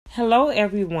Hello,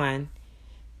 everyone.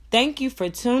 Thank you for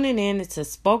tuning in to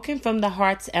Spoken from the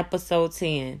Hearts episode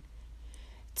 10,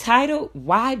 titled,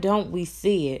 Why Don't We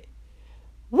See It?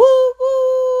 Woo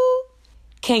woo!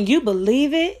 Can you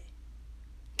believe it?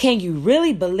 Can you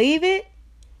really believe it?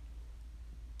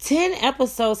 10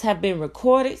 episodes have been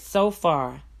recorded so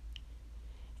far.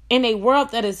 In a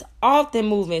world that is often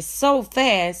moving so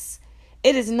fast,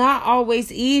 it is not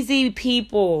always easy,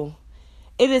 people.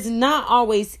 It is not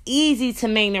always easy to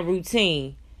maintain a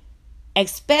routine,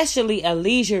 especially a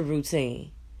leisure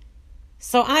routine.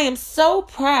 So I am so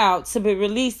proud to be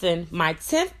releasing my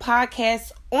 10th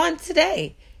podcast on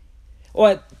today,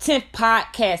 or 10th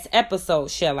podcast episode,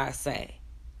 shall I say.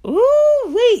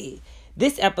 Ooh-wee!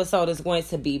 This episode is going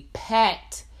to be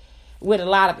packed with a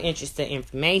lot of interesting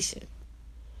information.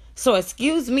 So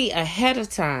excuse me ahead of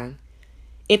time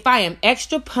if I am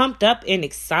extra pumped up and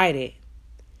excited.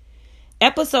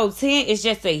 Episode 10 is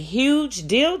just a huge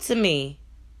deal to me.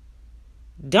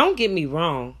 Don't get me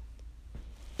wrong.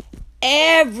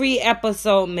 Every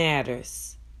episode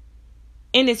matters.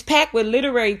 And it's packed with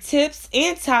literary tips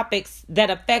and topics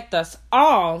that affect us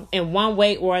all in one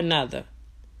way or another.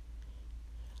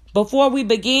 Before we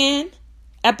begin,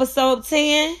 episode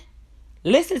 10,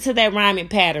 listen to that rhyming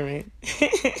pattern.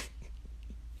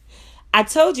 I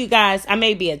told you guys I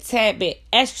may be a tad bit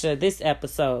extra this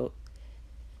episode.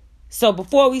 So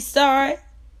before we start,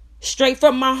 straight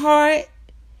from my heart,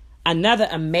 another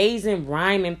amazing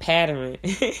rhyming pattern.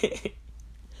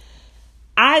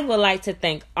 I would like to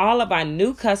thank all of our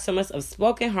new customers of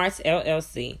Spoken Hearts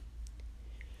LLC.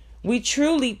 We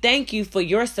truly thank you for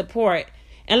your support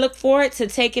and look forward to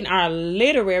taking our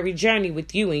literary journey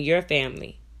with you and your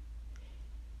family.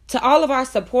 To all of our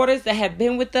supporters that have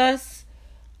been with us,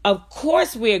 of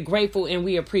course we are grateful and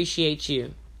we appreciate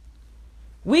you.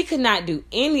 We could not do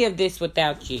any of this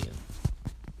without you.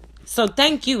 So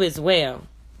thank you as well.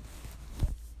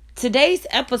 Today's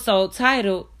episode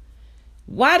titled,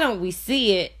 Why Don't We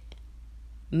See It?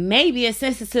 May be a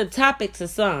sensitive topic to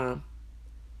some.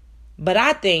 But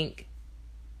I think,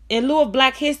 in lieu of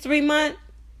Black History Month,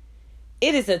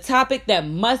 it is a topic that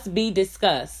must be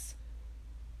discussed.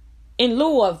 In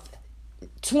lieu of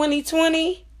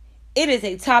 2020, it is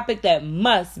a topic that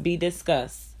must be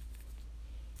discussed.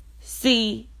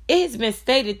 See, it has been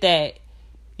stated that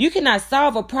you cannot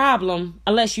solve a problem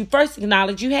unless you first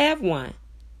acknowledge you have one.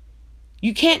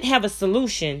 You can't have a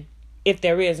solution if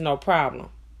there is no problem.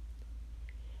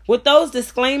 With those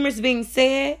disclaimers being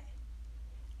said,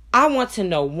 I want to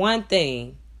know one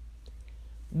thing.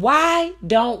 Why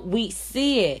don't we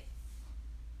see it?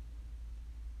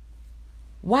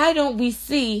 Why don't we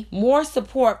see more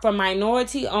support for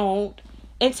minority-owned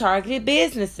and targeted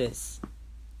businesses?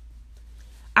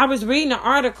 I was reading an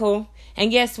article,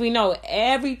 and yes, we know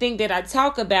everything that I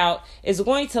talk about is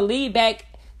going to lead back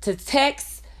to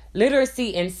text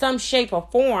literacy in some shape or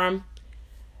form.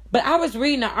 But I was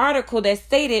reading an article that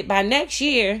stated by next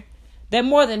year that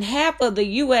more than half of the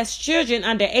U.S. children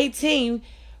under 18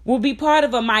 will be part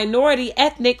of a minority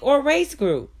ethnic or race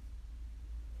group.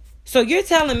 So you're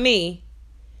telling me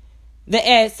that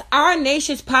as our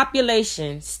nation's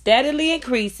population steadily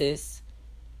increases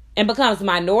and becomes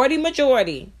minority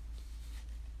majority,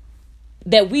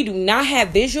 that we do not have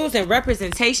visuals and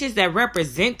representations that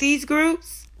represent these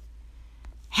groups?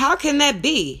 How can that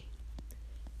be?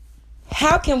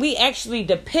 How can we actually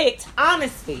depict our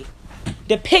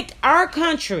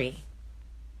country,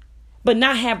 but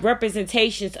not have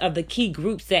representations of the key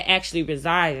groups that actually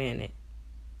reside in it?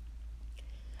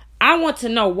 I want to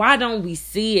know, why don't we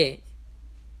see it?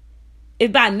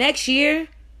 If by next year,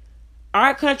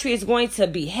 our country is going to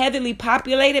be heavily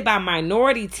populated by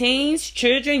minority teens,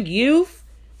 children, youth,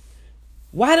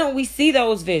 why don't we see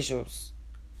those visuals?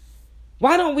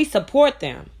 Why don't we support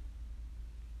them?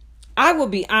 I will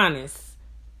be honest,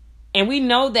 and we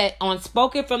know that on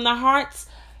Spoken from the Hearts,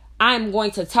 I'm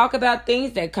going to talk about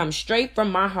things that come straight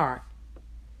from my heart.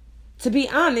 To be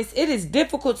honest, it is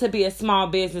difficult to be a small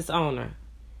business owner,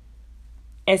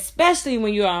 especially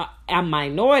when you are a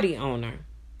minority owner.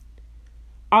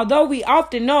 Although we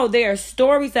often know there are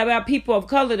stories about people of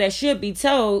color that should be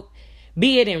told,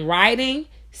 be it in writing,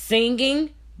 singing,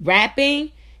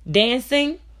 rapping,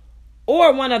 dancing,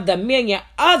 or one of the million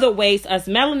other ways us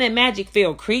melanin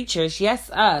magic-filled creatures, yes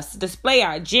us, display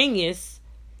our genius,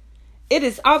 it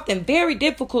is often very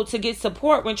difficult to get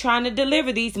support when trying to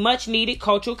deliver these much-needed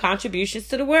cultural contributions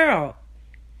to the world.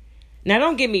 Now,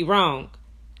 don't get me wrong.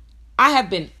 I have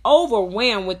been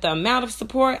overwhelmed with the amount of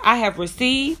support I have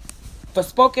received for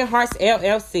Spoken Hearts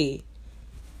LLC.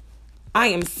 I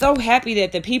am so happy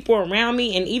that the people around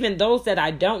me, and even those that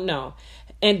I don't know,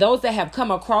 and those that have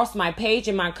come across my page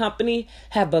and my company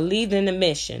have believed in the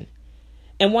mission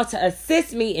and want to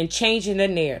assist me in changing the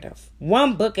narrative,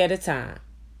 one book at a time.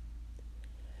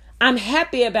 I'm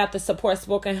happy about the support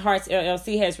Spoken Hearts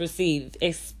LLC has received,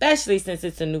 especially since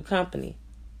it's a new company.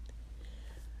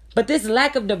 But this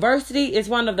lack of diversity is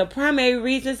one of the primary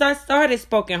reasons I started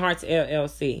Spoken Hearts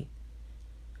LLC.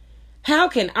 How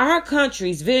can our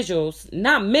country's visuals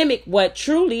not mimic what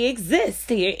truly exists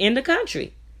here in the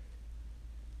country?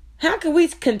 How can we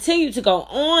continue to go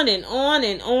on and on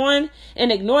and on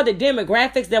and ignore the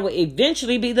demographics that will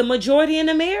eventually be the majority in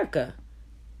America?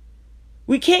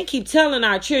 We can't keep telling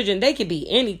our children they can be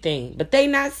anything, but they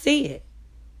not see it.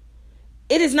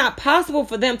 It is not possible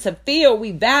for them to feel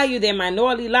we value their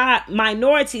minority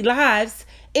lives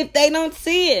if they don't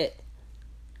see it.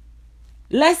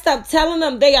 Let's stop telling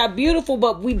them they are beautiful,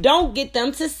 but we don't get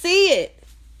them to see it.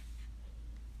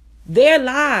 Their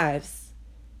lives,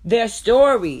 their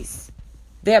stories,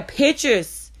 their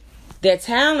pictures, their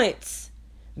talents,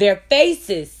 their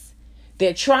faces,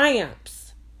 their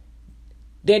triumphs,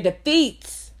 their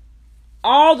defeats,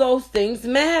 all those things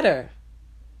matter.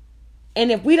 And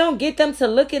if we don't get them to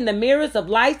look in the mirrors of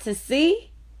life to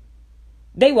see,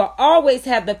 they will always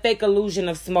have the fake illusion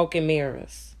of smoke and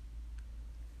mirrors.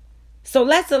 So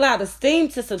let's allow the steam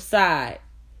to subside,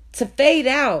 to fade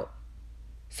out,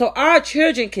 so our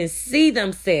children can see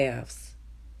themselves,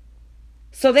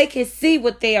 so they can see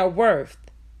what they are worth.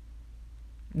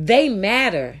 They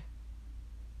matter.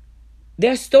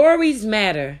 Their stories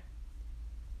matter.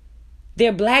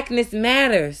 Their blackness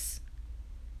matters.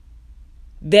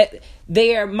 That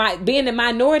being a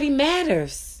minority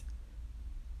matters.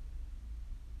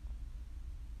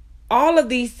 All of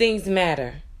these things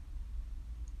matter.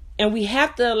 And we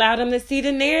have to allow them to see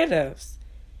the narratives.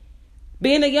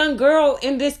 Being a young girl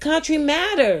in this country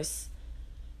matters.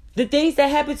 The things that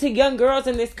happen to young girls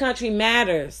in this country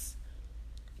matters.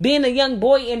 Being a young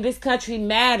boy in this country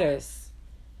matters.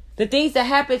 The things that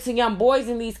happen to young boys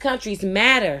in these countries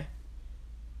matter.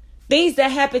 Things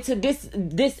that happen to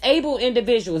disabled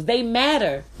individuals, they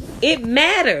matter. It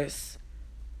matters.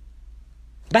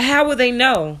 But how will they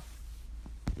know?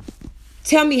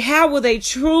 Tell me, how will they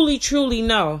truly, truly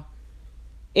know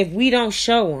if we don't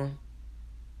show them?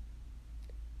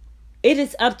 It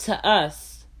is up to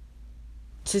us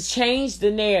to change the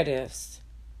narratives,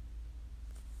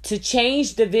 to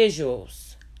change the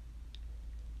visuals,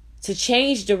 to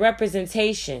change the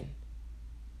representation.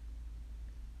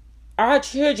 Our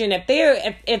children,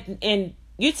 and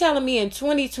you're telling me in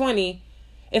 2020,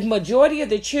 if majority of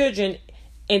the children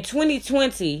in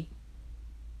 2020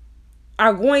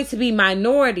 are going to be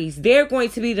minorities, they're going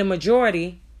to be the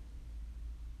majority,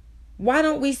 why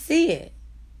don't we see it?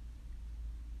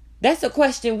 That's a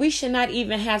question we should not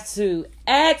even have to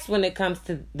ask when it comes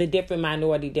to the different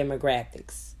minority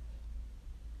demographics.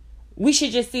 We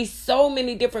should just see so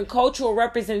many different cultural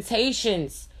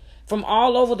representations from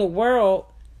all over the world,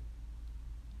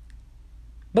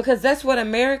 because that's what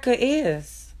America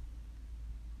is.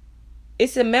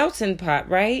 It's a melting pot,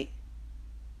 right?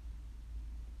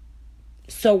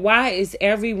 So why is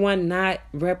everyone not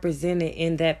represented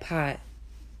in that pot?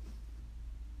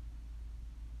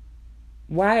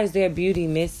 Why is there beauty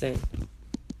missing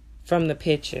from the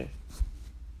picture?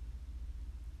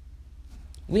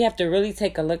 We have to really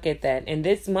take a look at that. And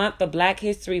this month of Black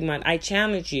History Month, I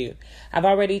challenge you. I've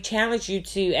already challenged you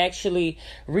to actually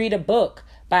read a book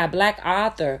by a Black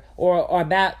author or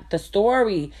about the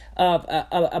story of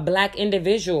a Black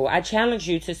individual. I challenge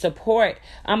you to support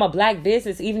a Black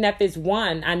business, even if it's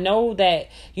one. I know that,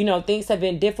 things have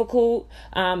been difficult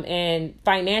and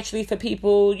financially for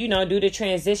people, due to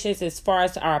transitions as far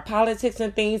as our politics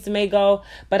and things may go.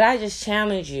 But I just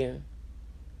challenge you.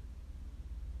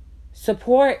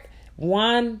 Support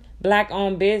one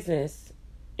Black-owned business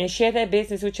and share that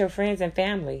business with your friends and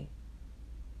family,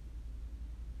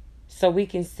 so we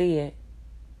can see it.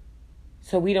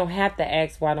 So we don't have to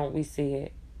ask, why don't we see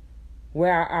it?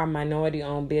 Where are our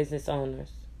minority-owned business owners?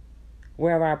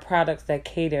 Where are our products that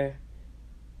cater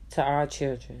to our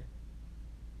children?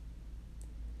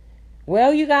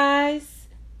 Well, you guys,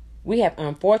 we have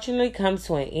unfortunately come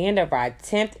to an end of our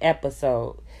 10th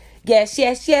episode. Yes. The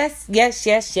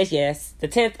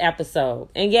 10th episode.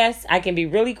 And yes, I can be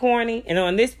really corny. And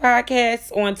on this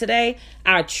podcast, on today,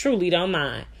 I truly don't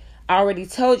mind. I already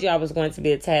told you I was going to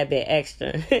be a tad bit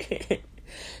extra.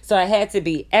 So I had to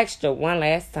be extra one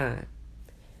last time.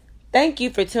 Thank you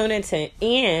for tuning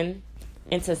in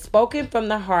into Spoken from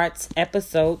the Hearts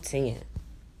episode 10.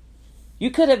 You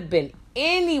could have been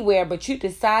anywhere, but you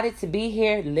decided to be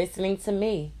here listening to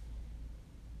me.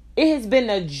 It has been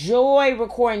a joy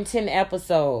recording 10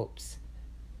 episodes.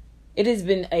 It has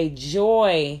been a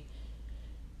joy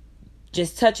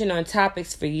just touching on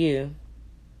topics for you.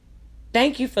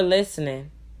 Thank you for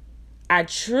listening. I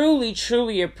truly,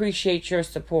 truly appreciate your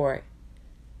support.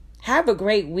 Have a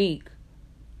great week.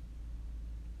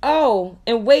 Oh,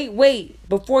 and wait.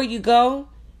 Before you go,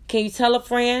 can you tell a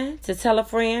friend to tell a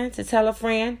friend to tell a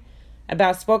friend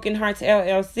about Spoken Hearts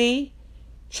LLC?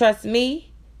 Trust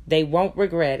me, they won't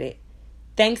regret it.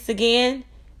 Thanks again,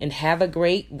 and have a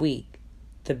great week.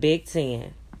 The Big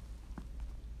 10.